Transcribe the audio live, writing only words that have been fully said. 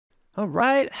All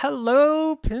right,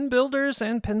 hello, pin builders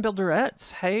and pin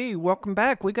builderettes. Hey, welcome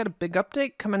back. We got a big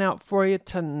update coming out for you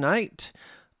tonight.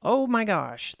 Oh my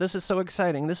gosh, this is so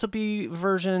exciting. This will be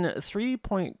version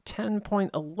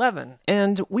 3.10.11,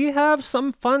 and we have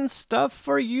some fun stuff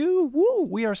for you. Woo,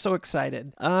 we are so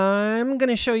excited. I'm going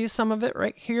to show you some of it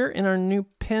right here in our new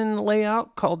pin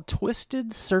layout called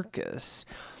Twisted Circus.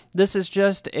 This is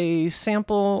just a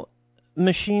sample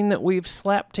machine that we've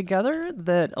slapped together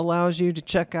that allows you to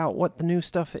check out what the new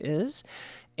stuff is,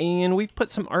 and we've put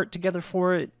some art together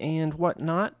for it and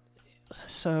whatnot,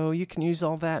 so you can use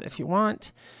all that if you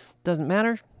want. Doesn't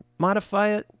matter. Modify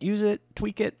it, use it,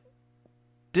 tweak it,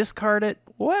 discard it,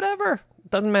 whatever.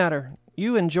 Doesn't matter.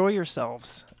 You enjoy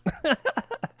yourselves.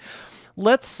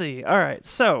 Let's see. All right,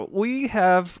 so we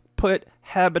have put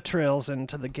Habitrails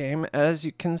into the game, as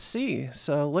you can see.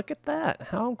 So look at that.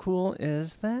 How cool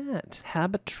is that?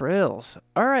 Habitrails.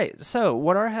 All right, so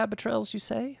what are Habitrails, you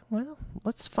say? Well,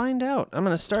 let's find out. I'm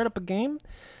going to start up a game.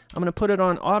 I'm going to put it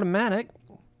on automatic,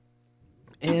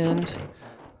 and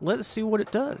let's see what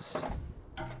it does.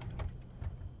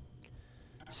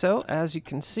 So, as you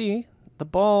can see, the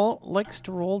ball likes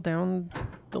to roll down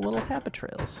the little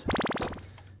Habitrails.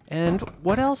 And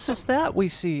what else is that we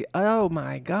see? Oh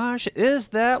my gosh, is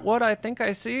that what I think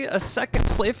I see? A second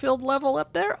playfield level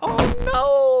up there? Oh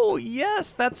no!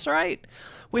 Yes, that's right.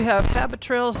 We have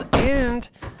Habitrails and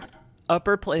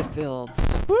upper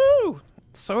playfields. Woo!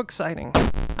 So exciting.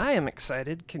 I am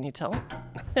excited, can you tell?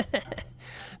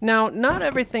 Now, not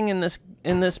everything in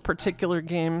this particular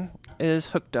game is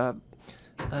hooked up.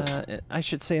 I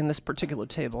should say in this particular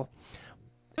table.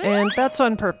 And that's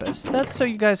on purpose. That's so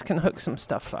you guys can hook some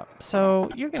stuff up. So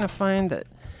you're going to find that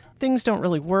things don't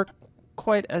really work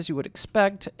quite as you would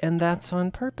expect, and that's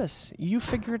on purpose. You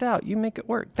figure it out. You make it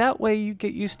work. That way you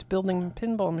get used to building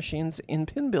pinball machines in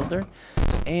PinBuilder,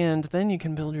 and then you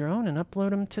can build your own and upload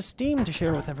them to Steam to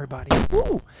share with everybody.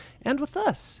 Woo! And with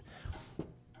us.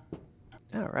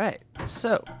 All right.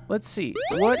 So let's see.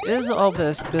 What is all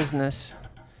this business?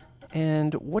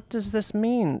 And what does this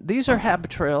mean? These are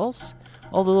Habitrails.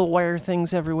 All the little wire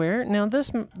things everywhere. Now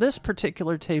this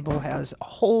particular table has a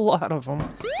whole lot of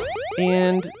them,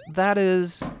 and that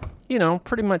is, you know,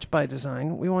 pretty much by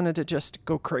design. We wanted to just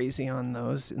go crazy on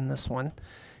those in this one,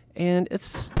 and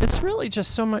it's really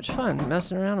just so much fun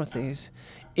messing around with these.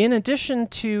 In addition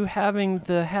to having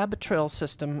the Habitrail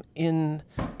system in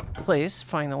place,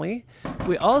 finally,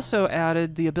 we also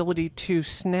added the ability to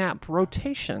snap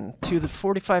rotation to the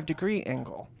 45-degree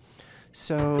angle.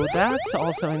 So that's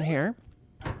also in here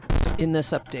in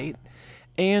this update.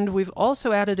 And we've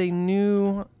also added a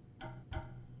new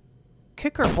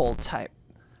kicker hole type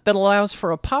that allows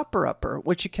for a popper upper,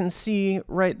 which you can see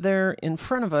right there in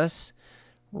front of us,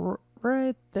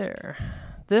 right there.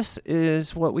 This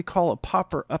is what we call a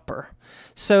popper upper.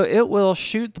 So it will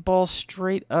shoot the ball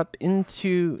straight up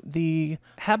into the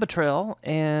Habitrail,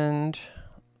 and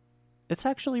it's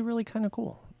actually really kind of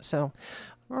cool. So,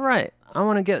 all right, I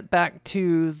want to get back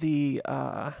to the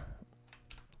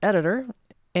editor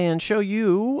and show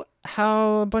you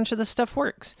how a bunch of this stuff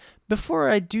works. Before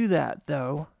I do that,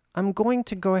 though, I'm going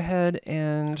to go ahead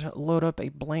and load up a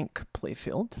blank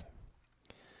playfield.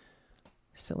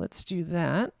 So let's do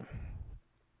that.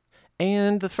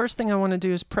 And the first thing I want to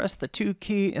do is press the 2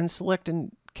 key and select a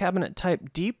cabinet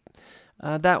type deep.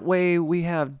 That way we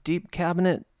have deep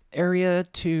cabinet area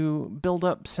to build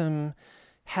up some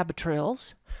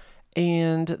Habitrails.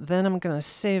 And then I'm going to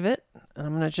save it, and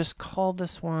I'm going to just call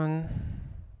this one,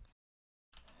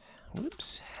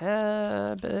 whoops,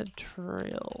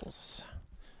 Habitrails.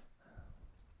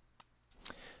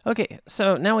 Okay,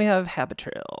 so now we have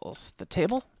Habitrails, the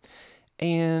table,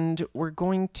 and we're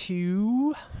going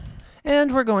to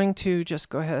just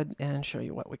go ahead and show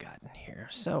you what we got in here.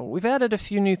 So we've added a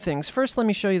few new things. First, let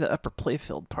me show you the upper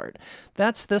playfield part.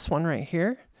 That's this one right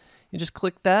here. You just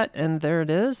click that, and there it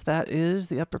is. That is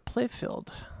the upper playfield.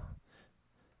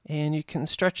 And you can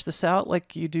stretch this out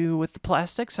like you do with the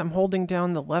plastics. I'm holding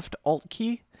down the left Alt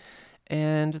key,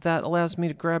 and that allows me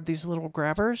to grab these little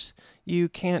grabbers. You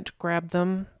can't grab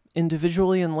them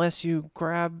individually unless you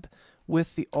grab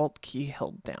with the Alt key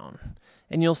held down.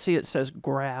 And you'll see it says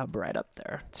grab right up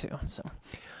there too. So,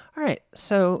 all right,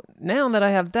 so now that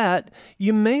I have that,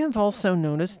 you may have also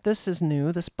noticed this is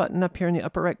new. This button up here in the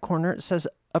upper right corner, it says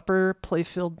upper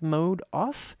playfield mode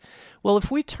off. Well,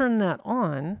 if we turn that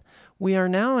on, we are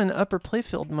now in upper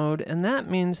playfield mode, and that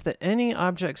means that any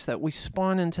objects that we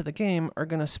spawn into the game are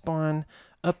going to spawn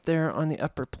up there on the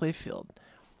upper playfield.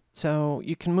 So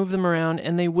you can move them around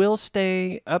and they will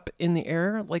stay up in the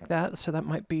air like that. So that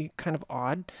might be kind of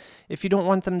odd. If you don't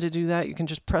want them to do that, you can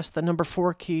just press the number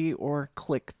 4 key or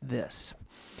click this.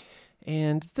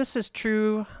 And this is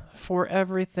true for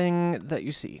everything that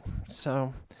you see.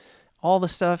 So all the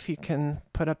stuff you can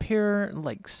put up here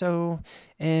like so.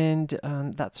 And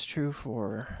that's true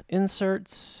for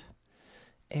inserts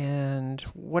and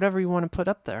whatever you want to put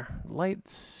up there.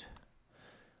 Lights.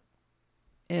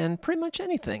 And pretty much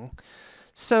anything.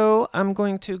 So I'm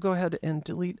going to go ahead and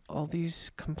delete all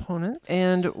these components.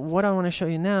 And what I want to show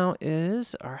you now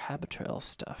is our Habitrail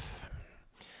stuff.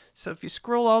 So if you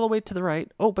scroll all the way to the right,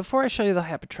 oh, before I show you the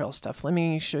Habitrail stuff, let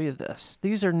me show you this.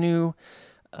 These are new,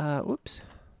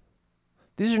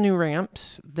 These are new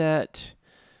ramps that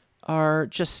are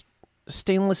just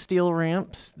stainless steel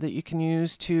ramps that you can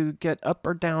use to get up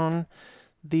or down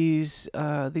these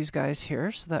guys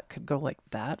here. So that could go like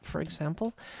that, for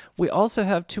example. We also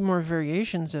have 2 more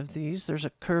variations of these. There's a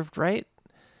curved right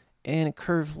and a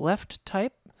curved left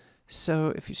type.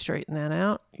 So if you straighten that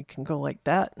out, you can go like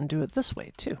that and do it this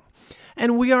way too.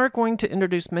 And we are going to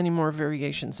introduce many more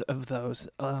variations of those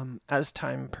as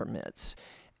time permits.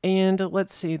 And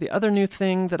let's see, the other new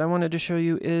thing that I wanted to show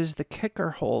you is the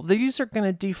kicker hole. These are going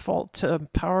to default to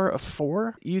power of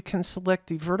 4. You can select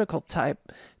the vertical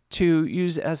type to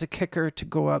use as a kicker to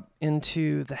go up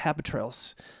into the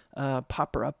Habitrails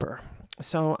popper-upper.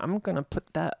 So I'm going to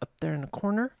put that up there in the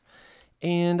corner,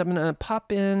 and I'm going to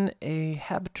pop in a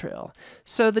Habitrail.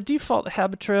 So the default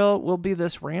Habitrail will be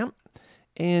this ramp,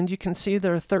 and you can see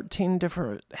there are 13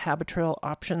 different Habitrail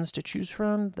options to choose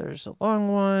from. There's a long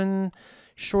one,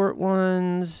 short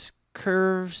ones,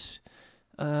 curves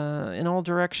in all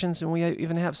directions, and we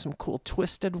even have some cool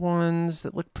twisted ones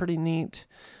that look pretty neat.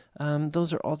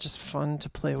 Those are all just fun to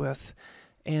play with.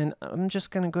 And I'm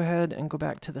just going to go ahead and go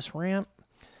back to this ramp.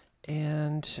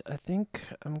 And I think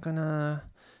I'm going to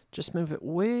just move it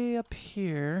way up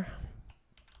here.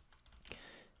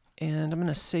 And I'm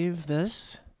going to save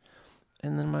this.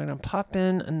 And then I'm going to pop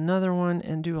in another one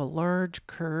and do a large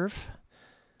curve.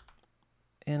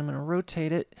 And I'm going to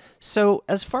rotate it. So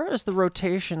as far as the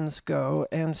rotations go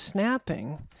and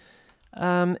snapping,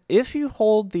 if you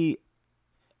hold the...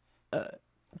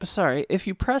 if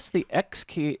you press the X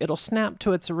key, it'll snap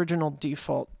to its original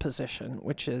default position,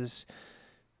 which is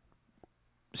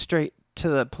straight to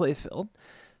the playfield.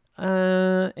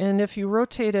 And if you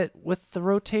rotate it with the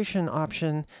rotation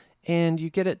option and you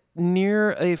get it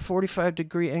near a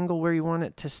 45-degree angle where you want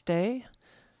it to stay,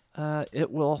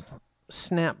 it will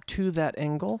snap to that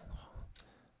angle.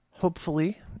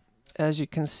 Hopefully, as you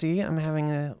can see, I'm having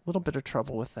a little bit of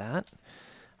trouble with that.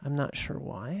 I'm not sure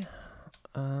why.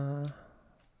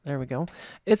 There we go.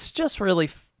 It's just really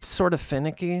sort of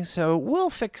finicky, so we'll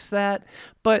fix that.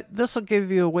 But this will give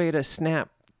you a way to snap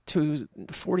to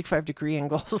 45-degree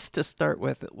angles to start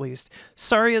with, at least.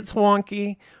 Sorry it's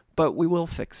wonky, but we will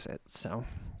fix it, so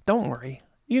don't worry.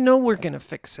 You know we're going to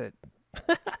fix it.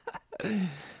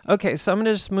 Okay, so I'm going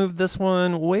to just move this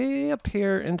one way up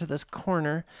here into this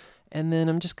corner, and then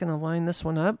I'm just going to line this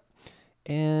one up,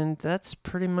 and that's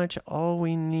pretty much all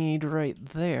we need right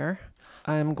there.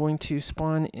 I'm going to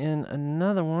spawn in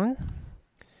another one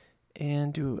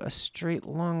and do a straight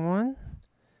long one.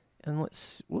 And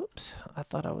let's, whoops, I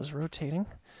thought I was rotating.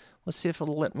 Let's see if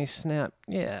it'll let me snap.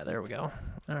 Yeah, there we go.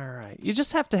 All right. You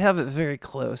just have to have it very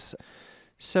close.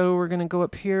 So we're going to go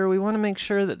up here. We want to make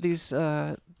sure that these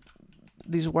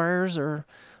wires are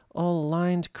all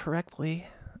aligned correctly,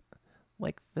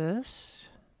 like this.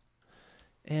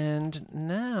 And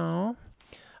now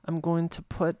I'm going to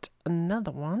put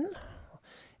another one.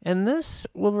 And this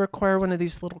will require one of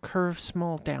these little curved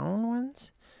small down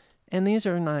ones. And these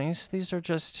are nice. These are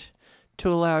just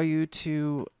to allow you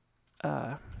to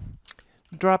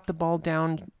drop the ball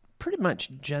down pretty much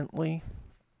gently.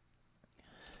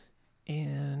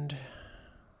 And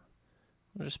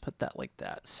we'll just put that like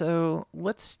that. So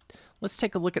let's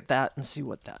take a look at that and see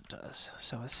what that does.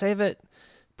 So I save it,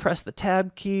 press the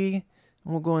tab key,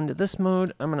 and we'll go into this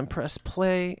mode. I'm going to press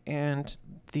play and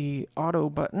the auto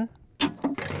button,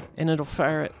 and it'll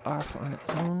fire it off on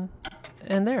its own.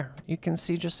 And there, you can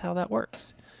see just how that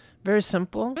works. Very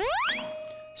simple,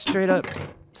 straight up,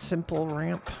 simple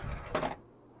ramp.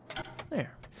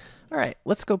 There. All right,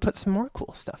 let's go put some more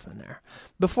cool stuff in there.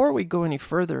 Before we go any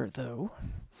further, though,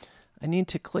 I need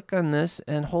to click on this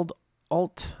and hold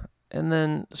Alt and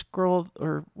then scroll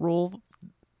or roll,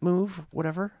 move,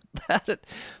 whatever,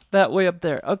 that way up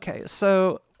there. Okay,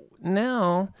 so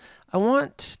now I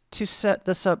want to set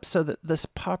this up so that this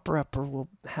popper-upper will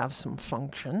have some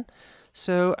function.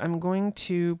 So I'm going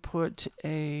to put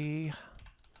a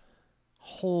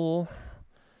hole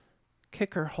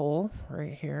kicker hole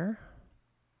right here.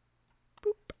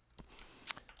 Boop.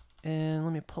 And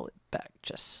let me pull it back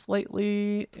just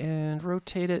slightly and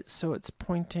rotate it so it's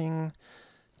pointing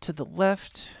to the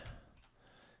left.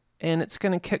 And it's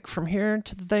going to kick from here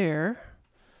to there.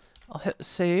 I'll hit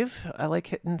save. I like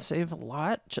hitting save a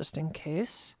lot, just in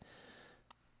case.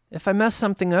 If I mess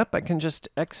something up, I can just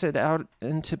exit out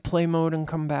into play mode and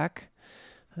come back.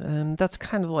 That's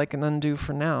kind of like an undo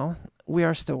for now. We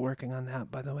are still working on that,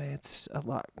 by the way. It's a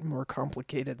lot more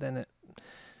complicated than it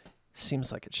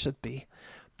seems like it should be.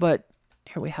 But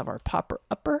here we have our popper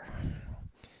upper.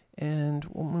 And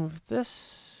we'll move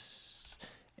this.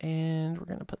 And we're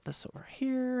going to put this over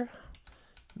here.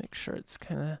 Make sure it's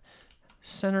kind of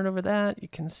centered over that. You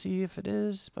can see if it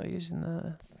is by using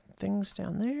the things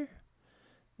down there.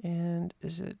 And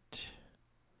is it?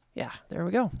 Yeah, there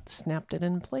we go. Snapped it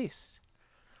in place.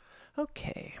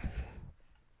 Okay.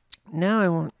 Now I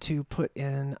want to put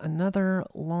in another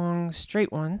long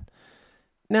straight one.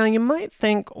 Now you might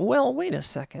think, well, wait a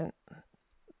second.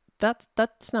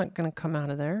 That's not going to come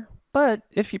out of there. But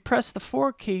if you press the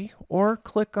 4 key or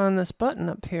click on this button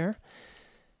up here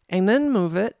and then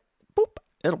move it, boop,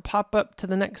 it'll pop up to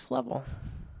the next level.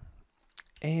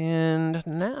 And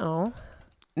now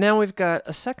we've got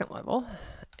a second level,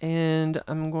 and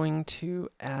I'm going to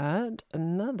add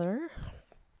another.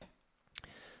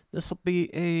 This will be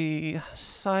a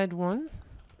side one,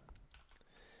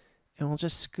 and we'll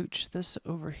just scooch this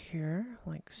over here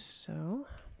like so.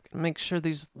 Make sure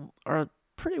these are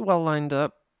pretty well lined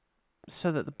up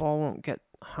so that the ball won't get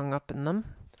hung up in them.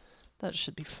 That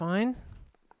should be fine.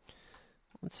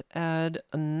 Let's add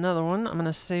another one. I'm going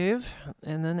to save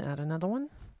and then add another one.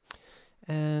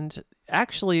 And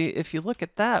actually, if you look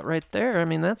at that right there, I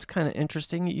mean, that's kind of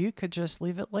interesting. You could just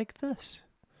leave it like this.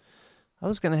 I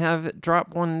was going to have it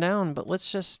drop one down, but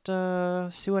let's just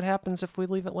see what happens if we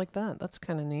leave it like that. That's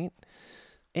kind of neat.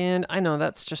 And I know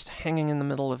that's just hanging in the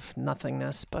middle of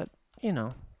nothingness, but, you know,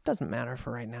 doesn't matter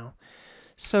for right now.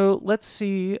 So let's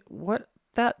see what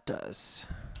that does.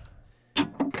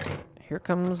 Here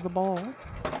comes the ball.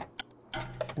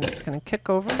 And it's going to kick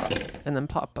over and then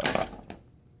pop up.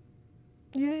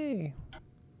 Yay!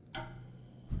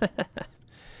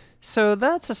 So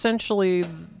that's essentially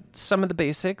some of the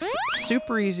basics.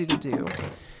 Super easy to do.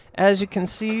 As you can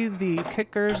see, the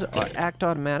kickers act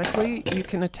automatically. You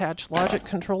can attach logic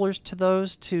controllers to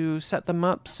those to set them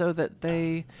up so that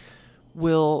they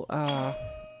will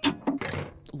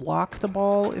lock the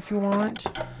ball if you want.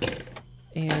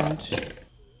 And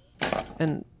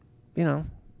you know,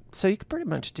 so you can pretty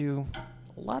much do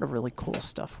a lot of really cool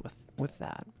stuff with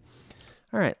that.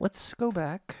 All right, let's go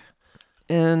back.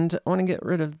 And I want to get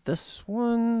rid of this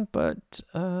one, but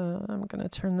I'm going to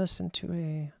turn this into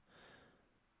a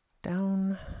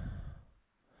down.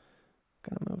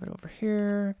 Going to move it over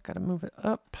here. Got to move it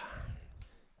up.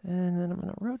 And then I'm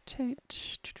going to rotate.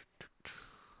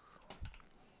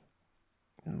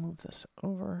 And move this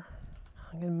over.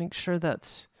 I'm going to make sure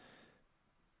that's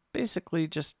basically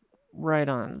just right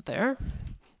on there.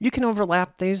 You can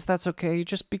overlap these, that's okay.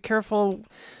 Just be careful.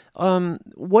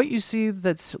 What you see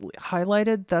that's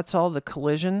highlighted, that's all the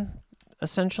collision,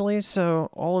 essentially.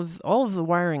 So all of the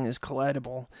wiring is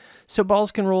collidable. So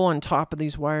balls can roll on top of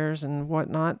these wires and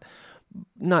whatnot.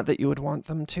 Not that you would want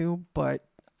them to, but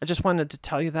I just wanted to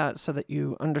tell you that so that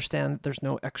you understand that there's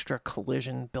no extra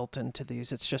collision built into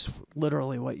these. It's just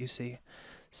literally what you see.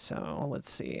 So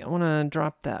let's see. I want to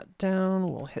drop that down.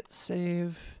 We'll hit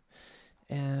save.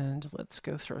 And let's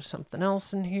go throw something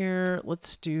else in here.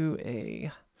 Let's do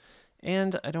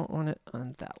and I don't want it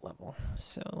on that level.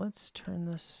 So let's turn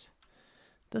this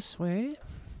way.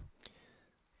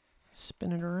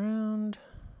 Spin it around.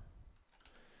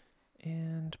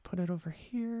 And put it over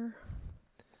here.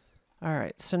 All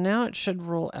right, so now it should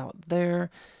roll out there.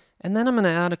 And then I'm going to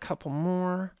add a couple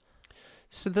more.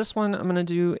 So this one, I'm going to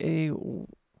do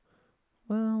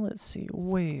well, let's see,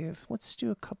 wave. Let's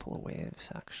do a couple of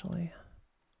waves, actually.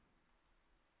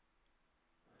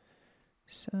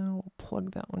 So we'll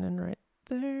plug that one in right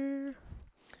there.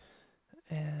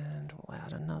 And we'll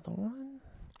add another one.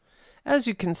 As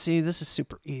you can see, this is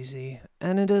super easy.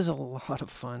 And it is a lot of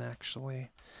fun,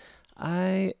 actually.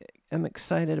 I am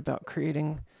excited about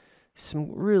creating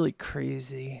some really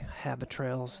crazy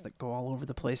Habitrails that go all over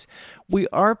the place. We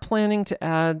are planning to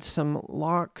add some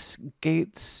locks,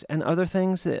 gates, and other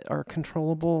things that are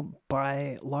controllable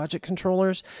by logic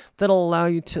controllers that'll allow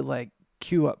you to, like,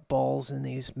 queue up balls in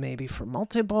these maybe for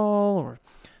multi-ball or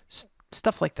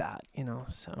stuff like that, you know.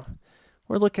 So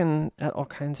we're looking at all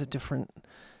kinds of different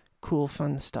cool,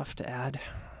 fun stuff to add.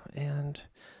 And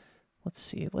let's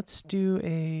see, let's do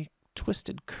a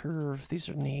twisted curve. These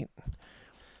are neat.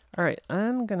 All right,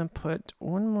 I'm gonna put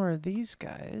one more of these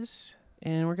guys,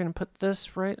 and we're gonna put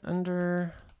this right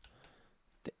under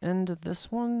the end of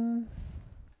this one,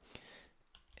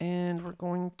 and we're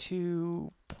going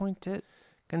to point it.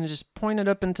 Gonna just point it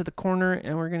up into the corner,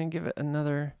 and we're gonna give it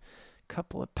another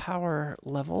couple of power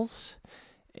levels,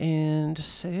 and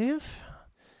save.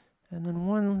 And then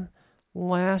one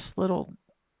last little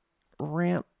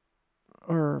ramp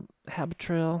or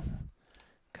Habitrail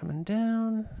coming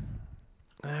down.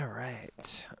 All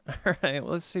right. All right,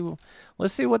 let's see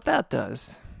what that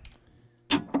does.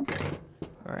 All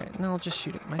right, now I'll just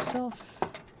shoot it myself.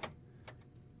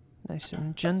 Nice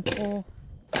and gentle.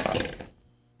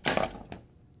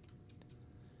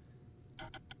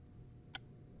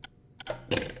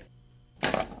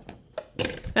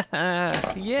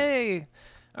 Yay!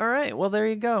 All right, well, there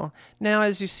you go. Now,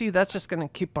 as you see, that's just going to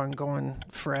keep on going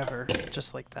forever,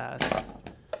 just like that.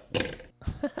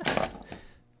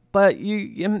 But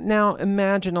you now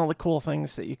imagine all the cool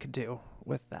things that you could do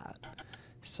with that.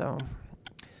 So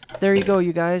there you go,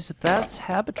 you guys. That's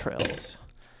Habitrails.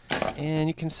 And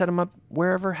you can set them up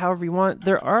wherever, however you want.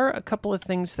 There are a couple of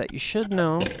things that you should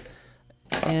know,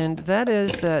 and that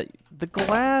is that the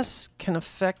glass can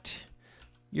affect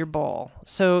your ball.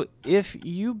 So if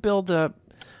you build up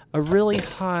a really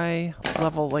high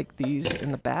level like these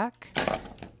in the back,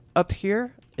 up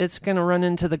here, it's going to run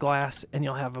into the glass and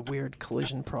you'll have a weird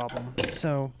collision problem.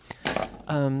 So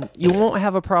you won't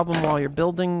have a problem while you're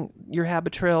building your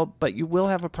Habitrail, but you will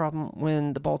have a problem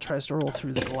when the ball tries to roll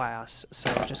through the glass. So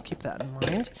just keep that in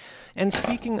mind. And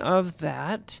speaking of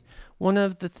that, one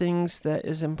of the things that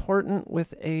is important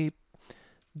with a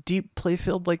deep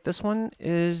playfield like this one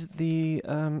is the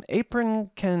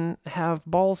apron can have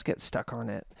balls get stuck on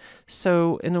it.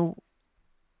 So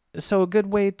a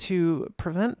good way to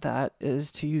prevent that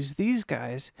is to use these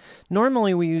guys.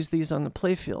 Normally we use these on the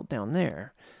playfield down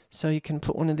there. So you can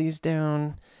put one of these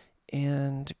down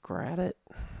and grab it.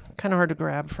 Kind of hard to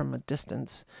grab from a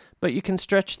distance, but you can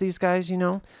stretch these guys, you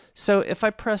know. So if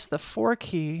I press the 4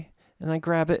 key and I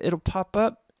grab it, it'll pop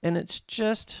up and it's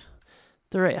just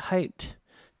the right height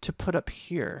to put up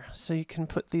here. So you can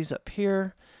put these up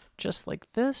here just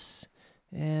like this.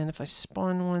 And if I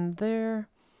spawn one there,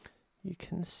 you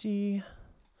can see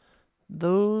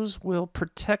those will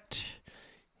protect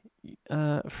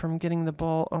from getting the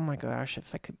ball. Oh my gosh,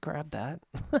 if I could grab that.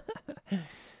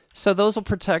 So those will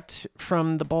protect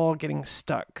from the ball getting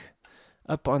stuck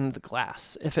up on the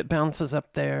glass if it bounces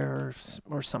up there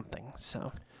or something.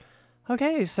 So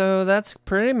okay, so that's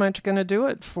pretty much going to do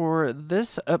it for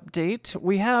this update.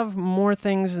 We have more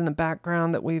things in the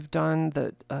background that we've done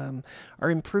that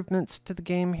are improvements to the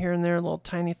game here and there, little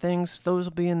tiny things. Those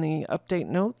will be in the update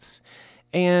notes.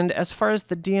 And as far as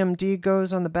the DMD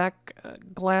goes on the back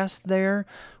glass there,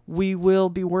 we will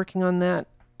be working on that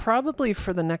probably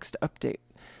for the next update.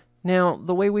 Now,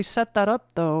 the way we set that up,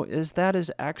 though, is that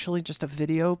is actually just a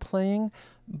video playing,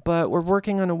 but we're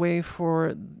working on a way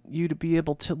for you to be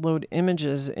able to load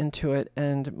images into it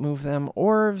and move them,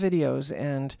 or videos,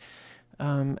 and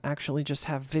actually just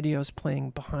have videos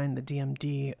playing behind the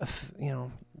DMD,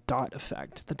 dot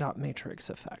effect, the dot matrix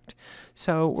effect.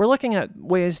 So we're looking at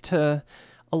ways to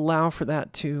allow for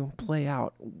that to play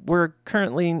out. We're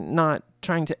currently not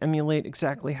trying to emulate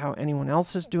exactly how anyone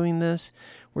else is doing this.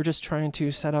 We're just trying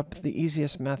to set up the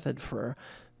easiest method for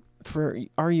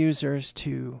our users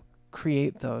to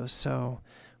create those. So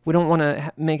we don't want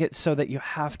to make it so that you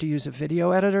have to use a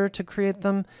video editor to create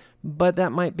them, but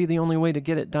that might be the only way to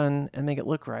get it done and make it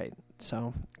look right.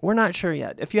 So we're not sure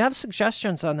yet. If you have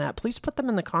suggestions on that, please put them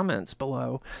in the comments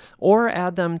below or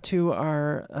add them to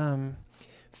our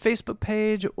Facebook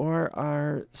page or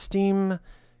our Steam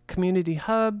community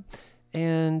hub.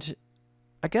 And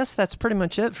I guess that's pretty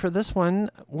much it for this one.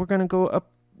 We're going to go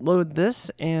upload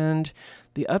this and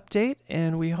the update,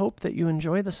 and we hope that you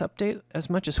enjoy this update as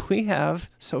much as we have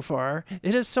so far.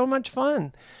 It is so much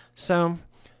fun. So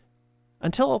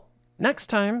until next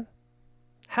time,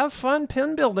 have fun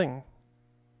pin building.